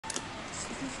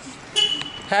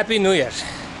Happy New Year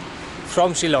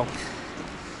from Shillong.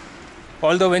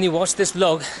 Although when you watch this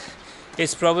vlog,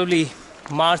 it's probably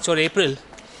March or April,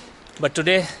 but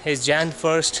today is Jan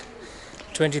 1st,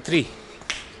 23.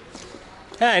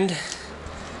 And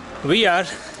we are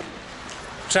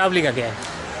traveling again.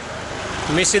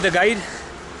 Missy the guide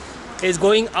is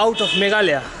going out of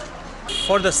Meghalaya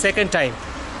for the second time.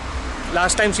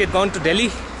 Last time she had gone to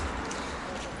Delhi,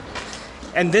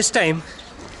 and this time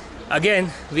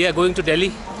again we are going to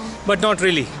Delhi, but not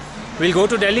really. We'll go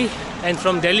to Delhi, and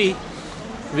from Delhi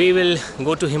we will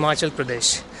go to Himachal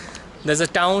Pradesh. There's a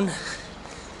town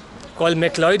called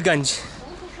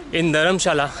McLeodganj in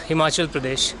Dharamshala, Himachal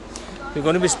Pradesh. We're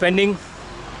going to be spending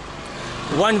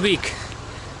 1 week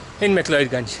in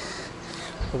McLeodganj.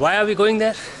 Why are we going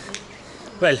there?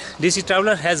 Well, DC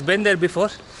Traveler has been there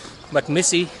before, but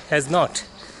Missy has not.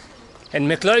 And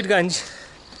McLeodganj,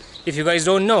 if you guys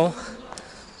don't know,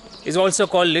 is also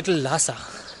called Little Lhasa.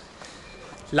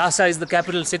 Lhasa is the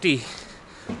capital city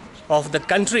of the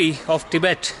country of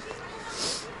Tibet,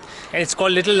 and it's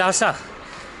called Little Lhasa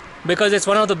because it's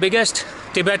one of the biggest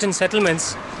Tibetan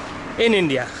settlements in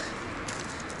India.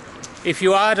 If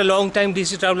you are a long-time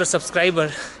DC Traveler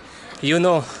subscriber, you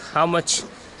know how much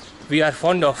we are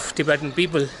fond of Tibetan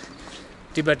people,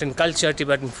 Tibetan culture,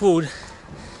 Tibetan food.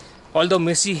 Although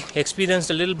Missy experienced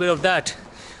a little bit of that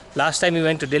last time we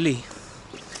went to Delhi,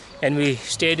 and we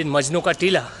stayed in Majnuka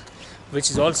Tila, which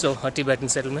is also a Tibetan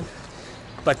settlement.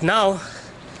 But now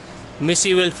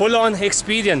Missy will full on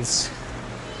experience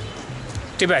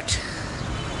Tibet.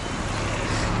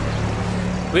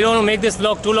 We don't want to make this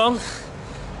vlog too long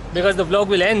because the vlog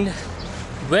will end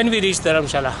when we reach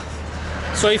Dharamshala.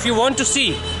 So if you want to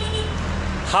see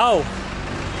how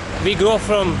we go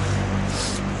from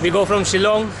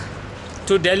Shillong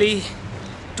to Delhi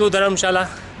to Dharamshala,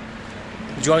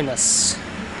 join us.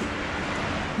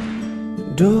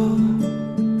 Do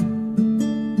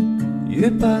you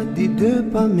pas di deux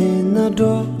pas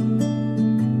menado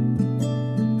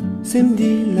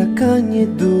Semdi la kanye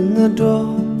do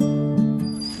nado.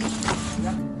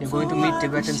 You're going to meet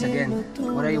Tibetans again.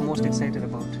 What are you most excited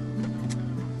about?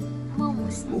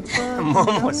 Momos.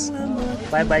 Momos.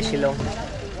 Bye bye Shillong.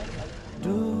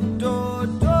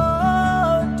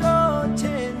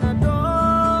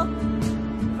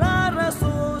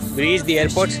 We reached the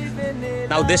airport.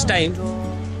 Now this time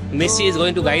Missy is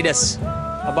going to guide us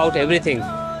about everything.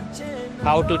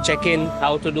 How to check in,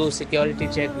 how to do security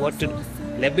check, what to do.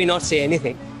 Let me not say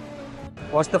anything.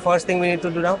 What's the first thing we need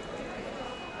to do now?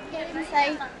 Get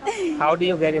inside. How do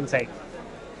you get inside?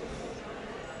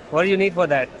 What do you need for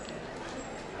that?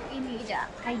 We need a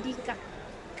ID card.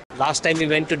 Last time we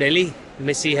went to Delhi,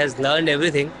 Missy has learned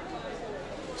everything.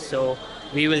 So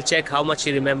we will check how much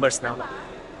she remembers now.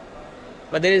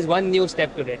 But there is one new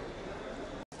step today.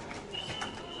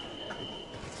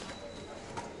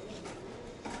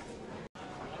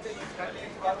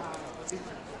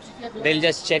 They'll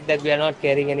just check that we are not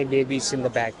carrying any babies in the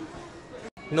bag.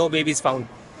 No babies found.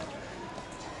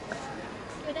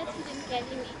 But that didn't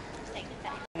carry me. Like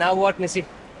that. Now what, Missy?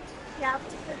 You have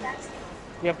to put that.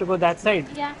 We have to go that side?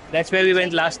 Yeah. That's where we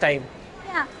went last time.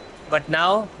 Yeah. But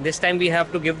now, this time we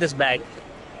have to give this bag.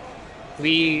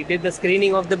 We did the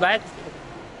screening of the bag.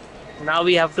 Now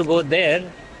we have to go there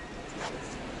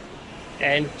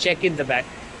and check in the bag.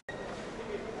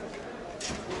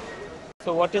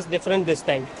 So what is different this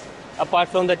time? Apart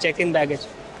from the check-in baggage.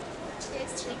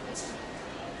 Yes,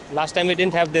 Last time we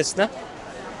didn't have this, na?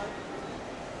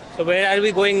 So where are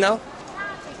we going now?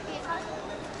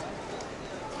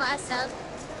 for ourselves.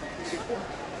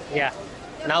 Yeah.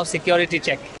 Now security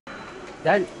check.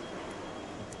 Done.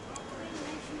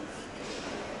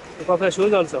 Took off your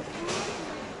shoes also.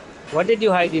 What did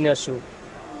you hide in your shoe?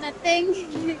 Nothing.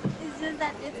 It's just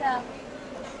that it's not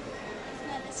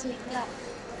a sweet club.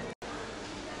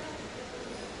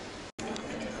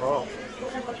 Oh,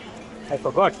 I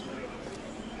forgot.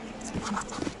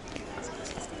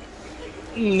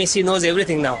 Missy knows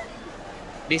everything now.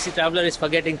 DC Traveler is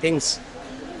forgetting things.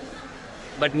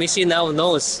 But Missy now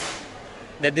knows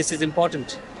that this is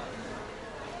important.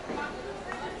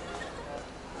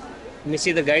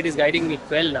 Missy the guide is guiding me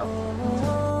well now.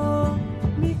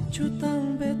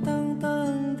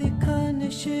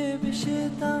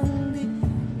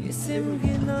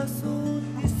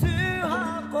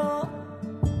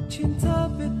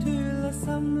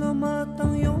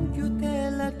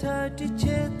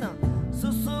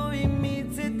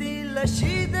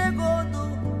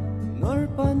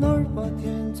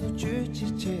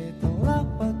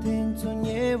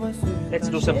 Let's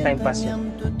do some time passing.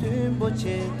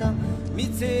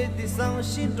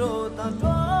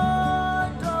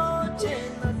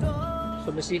 So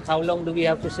So Missy, how long do we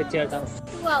have to sit here now?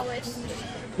 2 hours.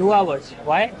 2 hours.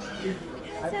 Why?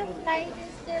 The flight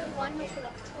is till 1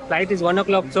 o'clock. Flight is 1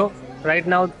 o'clock, so right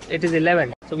now it is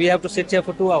 11. So we have to sit here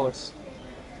for 2 hours.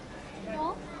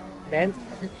 No? Then,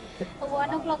 1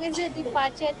 o'clock is the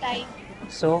departure time.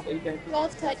 so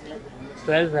 12:30.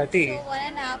 12:30. So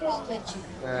 1.5 hours.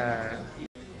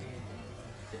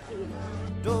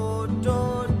 Do do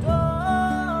do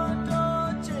do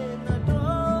chena do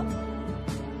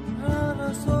Hana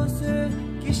sose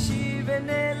kishi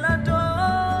venela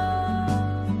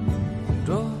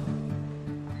do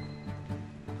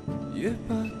Ye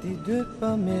parti de pa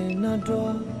mena do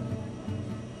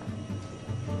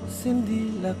Simdi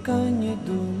la kanye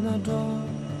do na do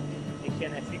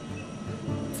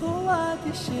Toa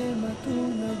di shema do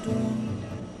na do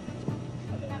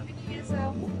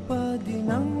Padi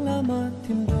nang lama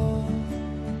timdo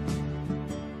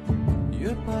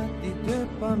Ye pati de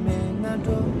pa mena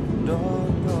do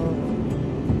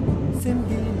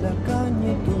Simdi la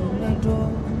kanye do na do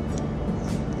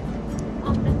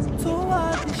Toa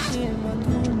di shema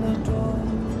do na do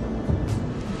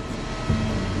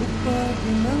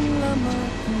Padi nang lama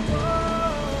timdo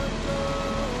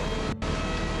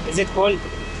Is it cold?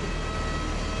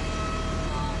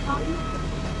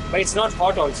 But it's not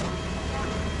hot also.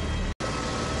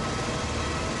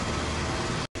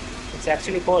 It's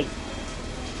actually cold.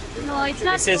 No, it's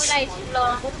not This is- so light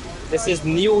long. This is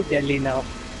New Delhi now.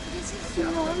 This is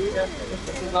small.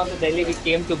 This is not the Delhi we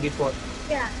came to before.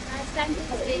 Yeah, last time it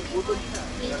was very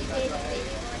very.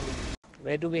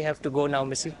 Where do we have to go now,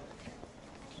 Missy?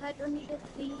 I don't need a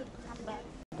 3 number.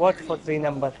 What for 3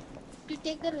 number? To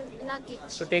take the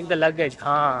luggage. To take the luggage.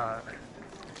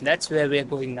 That's where we are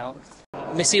going now.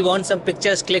 Missy wants some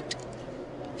pictures clicked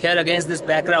here against this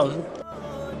background.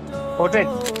 Portrait.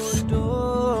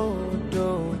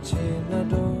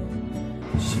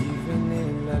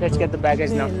 Let's get the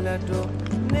baggage now.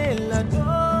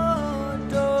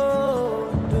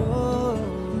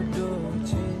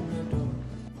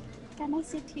 Can I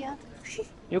sit here?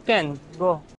 You can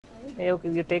go.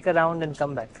 You take a round and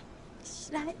come back.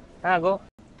 Right? Go.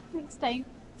 Next time.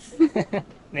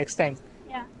 Next time.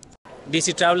 Yeah.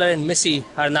 DC Traveler and Missy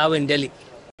are now in Delhi.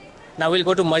 Now we'll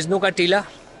go to Majnu Ka Tila,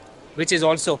 which is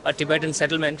also a Tibetan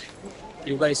settlement.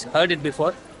 You guys heard it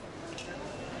before.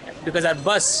 Because our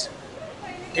bus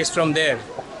is from there.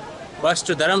 Bus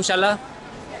to Dharamshala,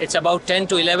 it's about 10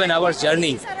 to 11 hours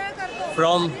journey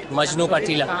from Majnu Ka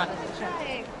Tila.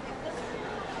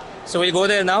 So we'll go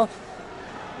there now,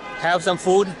 have some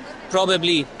food,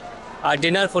 probably our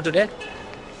dinner for today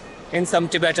in some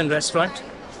Tibetan restaurant,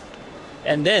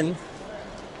 and then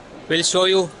we'll show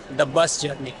you the bus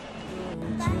journey.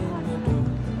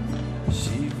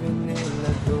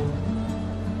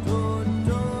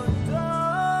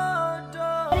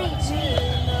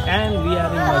 And we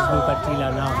are in Majnu Ka Tila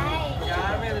now.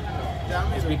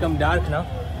 It's become dark now,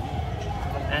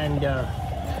 and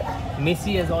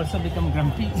Missy has also become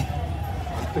grumpy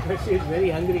because she is very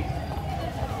hungry.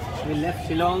 We left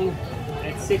Shillong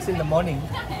at 6 in the morning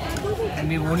and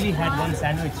we've only had one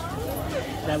sandwich.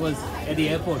 That was at the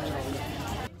airport.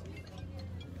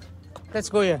 Let's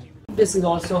go here. This is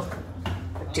also a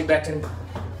Tibetan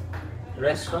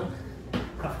restaurant.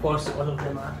 Of course, all of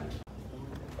them are.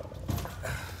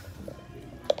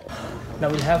 Now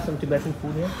we'll have some Tibetan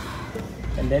food here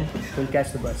and then we'll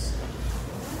catch the bus.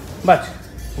 But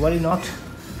worry not,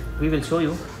 we will show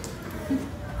you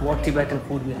what Tibetan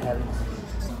food we're having.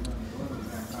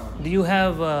 Do you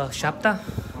have shapta?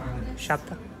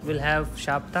 Shapta. We'll have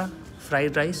shapta,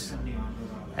 fried rice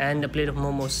and a plate of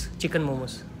momos, chicken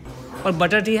momos. और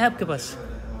butter tea है आपके पास?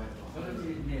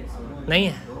 नहीं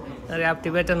है? अरे आप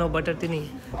Tibetan हो, butter tea नहीं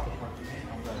है?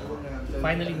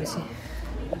 Finally, Missy,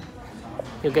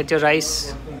 you get your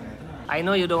rice. I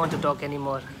know you don't want to talk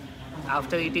anymore.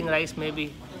 After eating rice,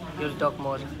 maybe you'll talk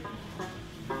more.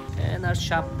 And our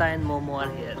shapta and momo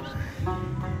are here.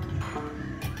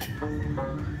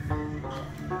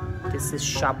 This is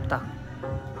shapta.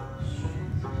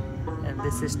 And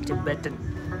this is Tibetan.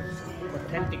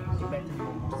 Authentic Tibetan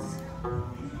momos.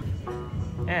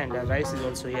 And our rice is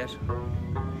also here.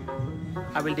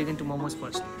 I will dig into momos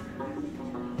first.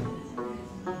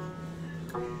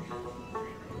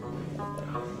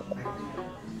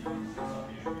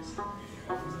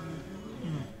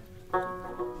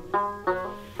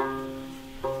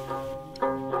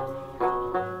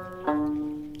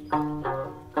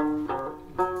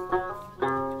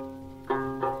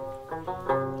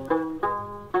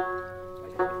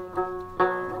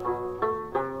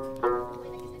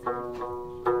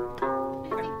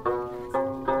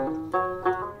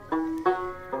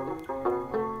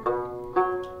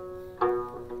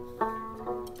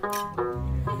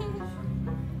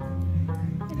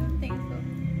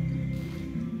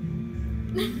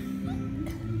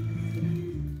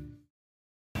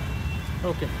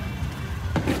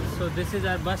 So this is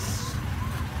our bus.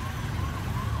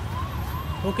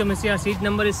 Okay, Missy, our seat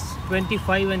number is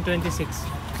 25 and 26.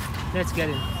 Let's get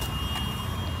in.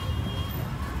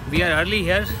 We are early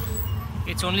here.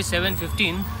 It's only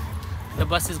 7:15. The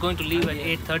bus is going to leave at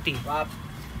 8:30.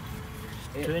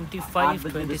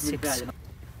 25, 26.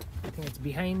 I think it's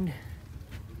behind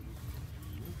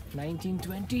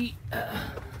 1920.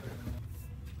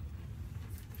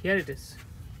 Here it is.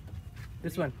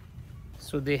 This one.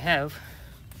 So they have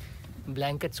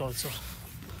blankets also.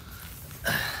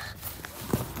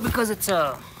 Because it's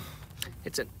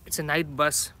a night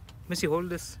bus. Missy, hold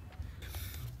this.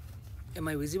 Am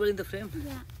I visible in the frame?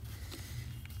 Yeah.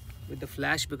 With the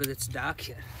flash because it's dark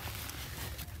here.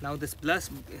 Now this bus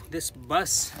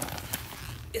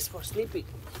is for sleeping.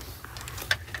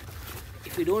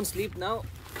 If we don't sleep now,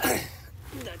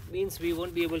 that means we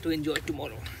won't be able to enjoy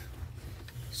tomorrow.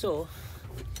 So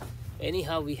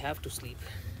anyhow, we have to sleep.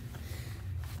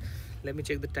 Let me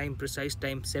check the time, precise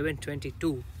time,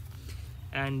 7:22.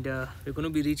 And we're going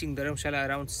to be reaching Dharamshala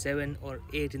around 7 or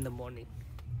 8 in the morning.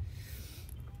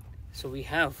 So we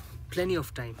have plenty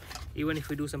of time. Even if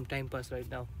we do some time pass right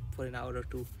now for an hour or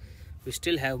two, we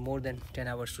still have more than 10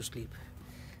 hours to sleep.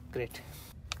 Great.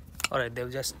 Alright,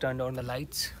 they've just turned on the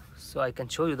lights, so I can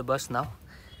show you the bus now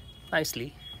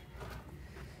nicely.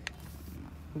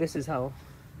 This is how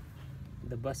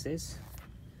the bus is.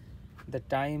 The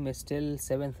time is still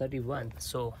 7:31,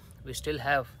 so we still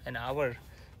have an hour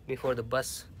before the bus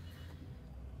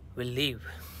will leave.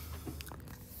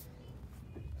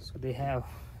 So they have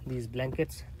these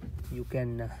blankets. You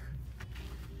can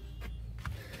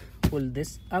pull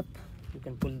this up, you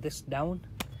can pull this down,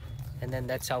 and then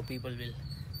that's how people will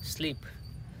sleep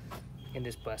in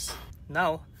this bus.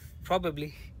 Now probably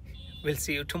we'll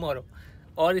see you tomorrow,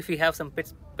 or if we have some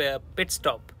pit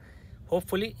stop,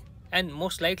 hopefully, and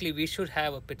most likely we should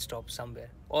have a pit stop somewhere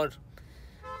or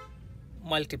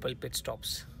multiple pit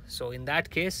stops. So in that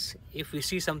case, if we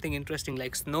see something interesting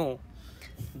like snow,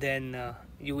 then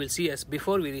you will see us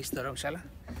before we reach Dharamshala,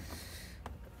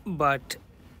 but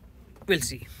we'll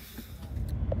see.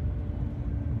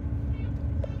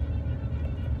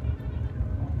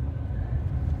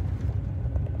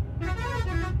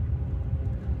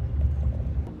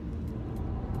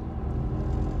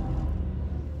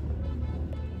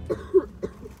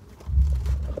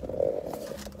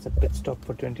 It's a pit stop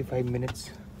for 25 minutes.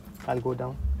 I'll go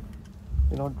down.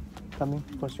 You're not coming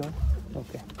for sure?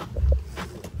 Okay.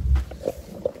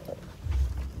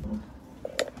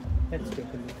 Let's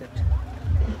take a look at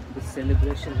the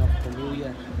celebration of the New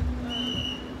Year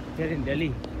here in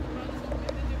Delhi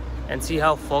and see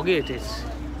how foggy it is.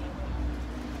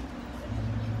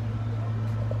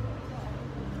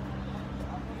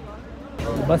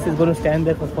 The bus is going to stand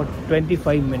there for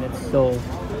 25 minutes, so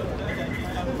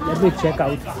let me check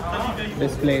out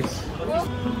this place.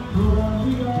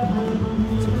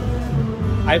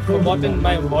 I've forgotten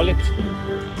my wallet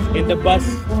in the bus.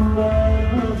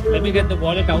 Let me get the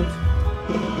wallet out.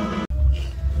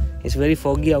 It's very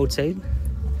foggy outside.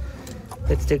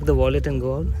 Let's take the wallet and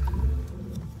go out.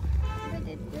 But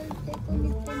it will take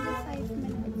only 25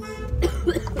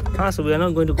 minutes. So we are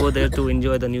not going to go there to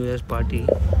enjoy the New Year's party.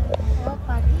 Oh,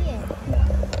 party hai.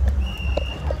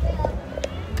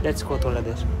 Let's go thoda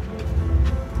there.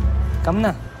 Come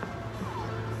na.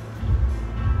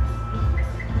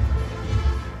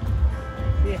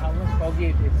 See how much foggy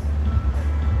it is.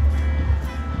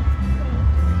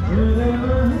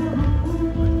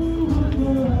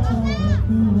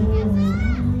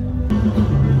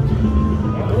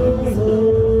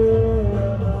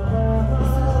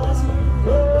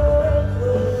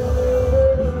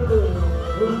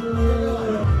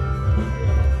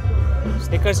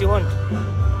 Snickers you want?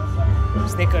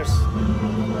 Snickers.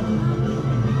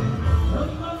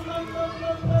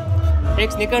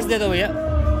 एक Snickers दे दो भैया.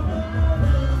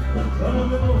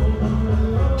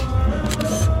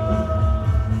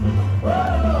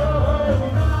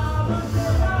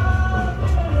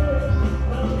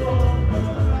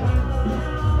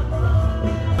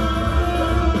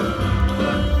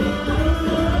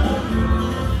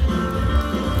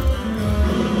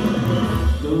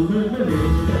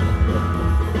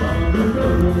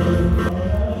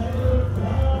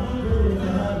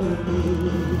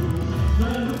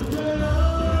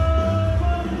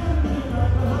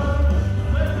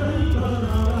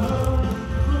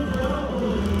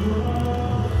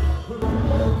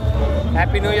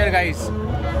 Happy New Year, guys.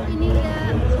 Happy New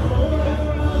Year.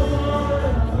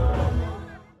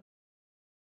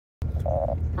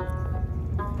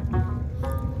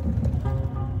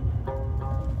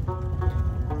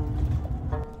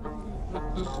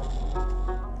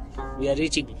 We are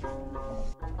reaching.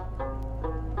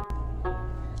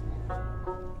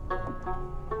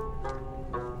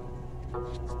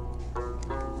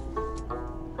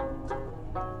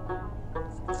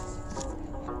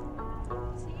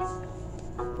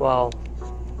 Wow.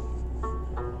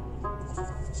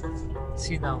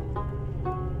 See now.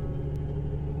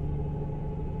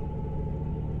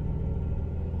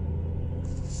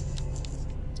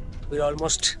 We're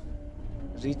almost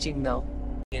reaching now.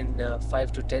 In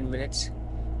 5 to 10 minutes,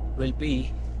 we'll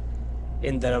be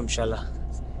in Dharamshala.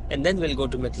 And then we'll go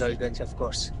to McLeodganj, of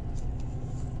course.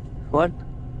 What?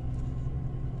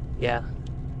 Yeah.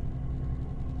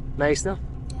 Nice, no?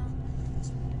 Yeah.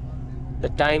 The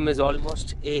time is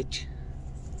almost 8.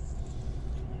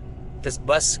 This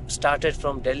bus started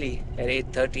from Delhi at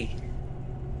 8:30.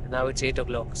 Now it's 8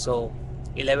 o'clock. So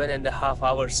 11.5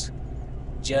 hours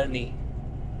journey.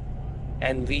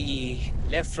 And we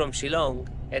left from Shillong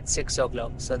at 6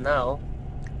 o'clock. So now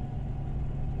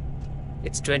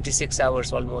it's 26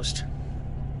 hours almost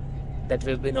that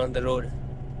we've been on the road.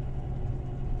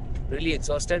 Really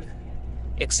exhausted,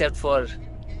 except for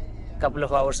a couple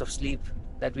of hours of sleep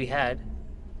that we had,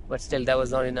 but still that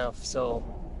was not enough. So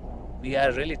we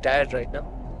are really tired right now.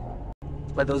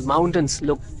 But those mountains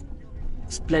look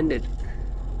splendid.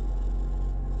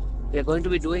 We are going to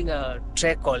be doing a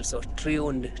trek also,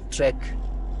 tuned trek,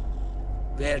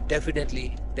 where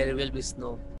definitely there will be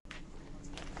snow.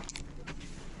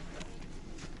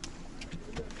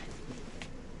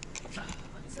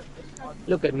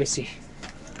 Look at Missy.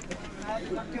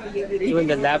 Even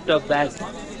the laptop bag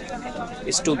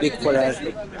is too big for her.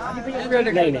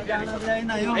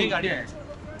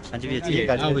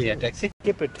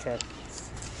 Keep it here.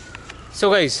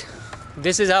 So guys,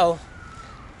 this is how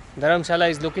Dharamshala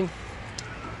is looking.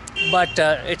 But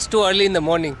it's too early in the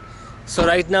morning. So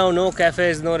right now no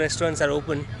cafes, no restaurants are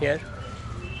open here.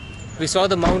 We saw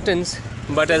the mountains,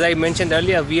 but as I mentioned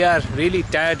earlier, we are really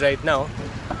tired right now.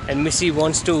 And Missy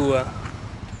wants to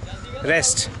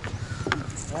rest.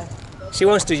 She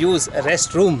wants to use a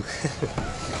restroom.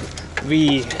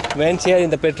 We went here in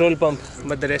the petrol pump,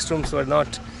 but the restrooms were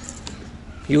not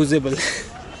usable.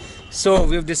 So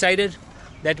we've decided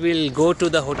that we'll go to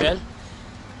the hotel.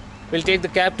 We'll take the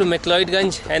cab to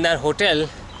McLeodganj, and our hotel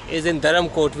is in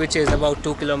Dharamkot, which is about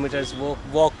 2 kilometers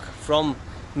walk from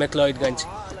McLeodganj.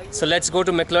 So let's go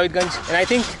to McLeodganj, and I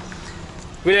think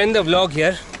we'll end the vlog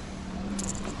here.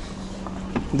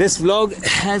 This vlog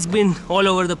has been all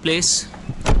over the place.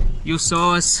 You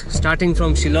saw us starting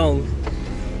from Shillong,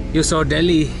 you saw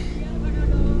Delhi,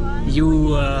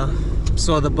 you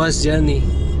saw the bus journey,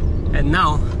 and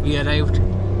now we arrived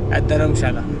at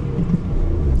Dharamshala.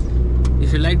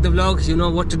 If you like the vlog, you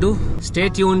know what to do. Stay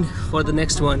tuned for the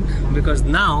next one, because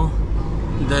now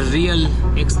the real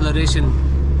exploration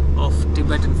of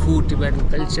Tibetan food, Tibetan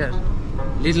culture,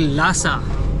 Little Lhasa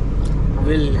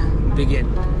will begin.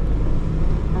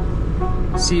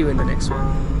 See you in the next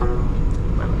one.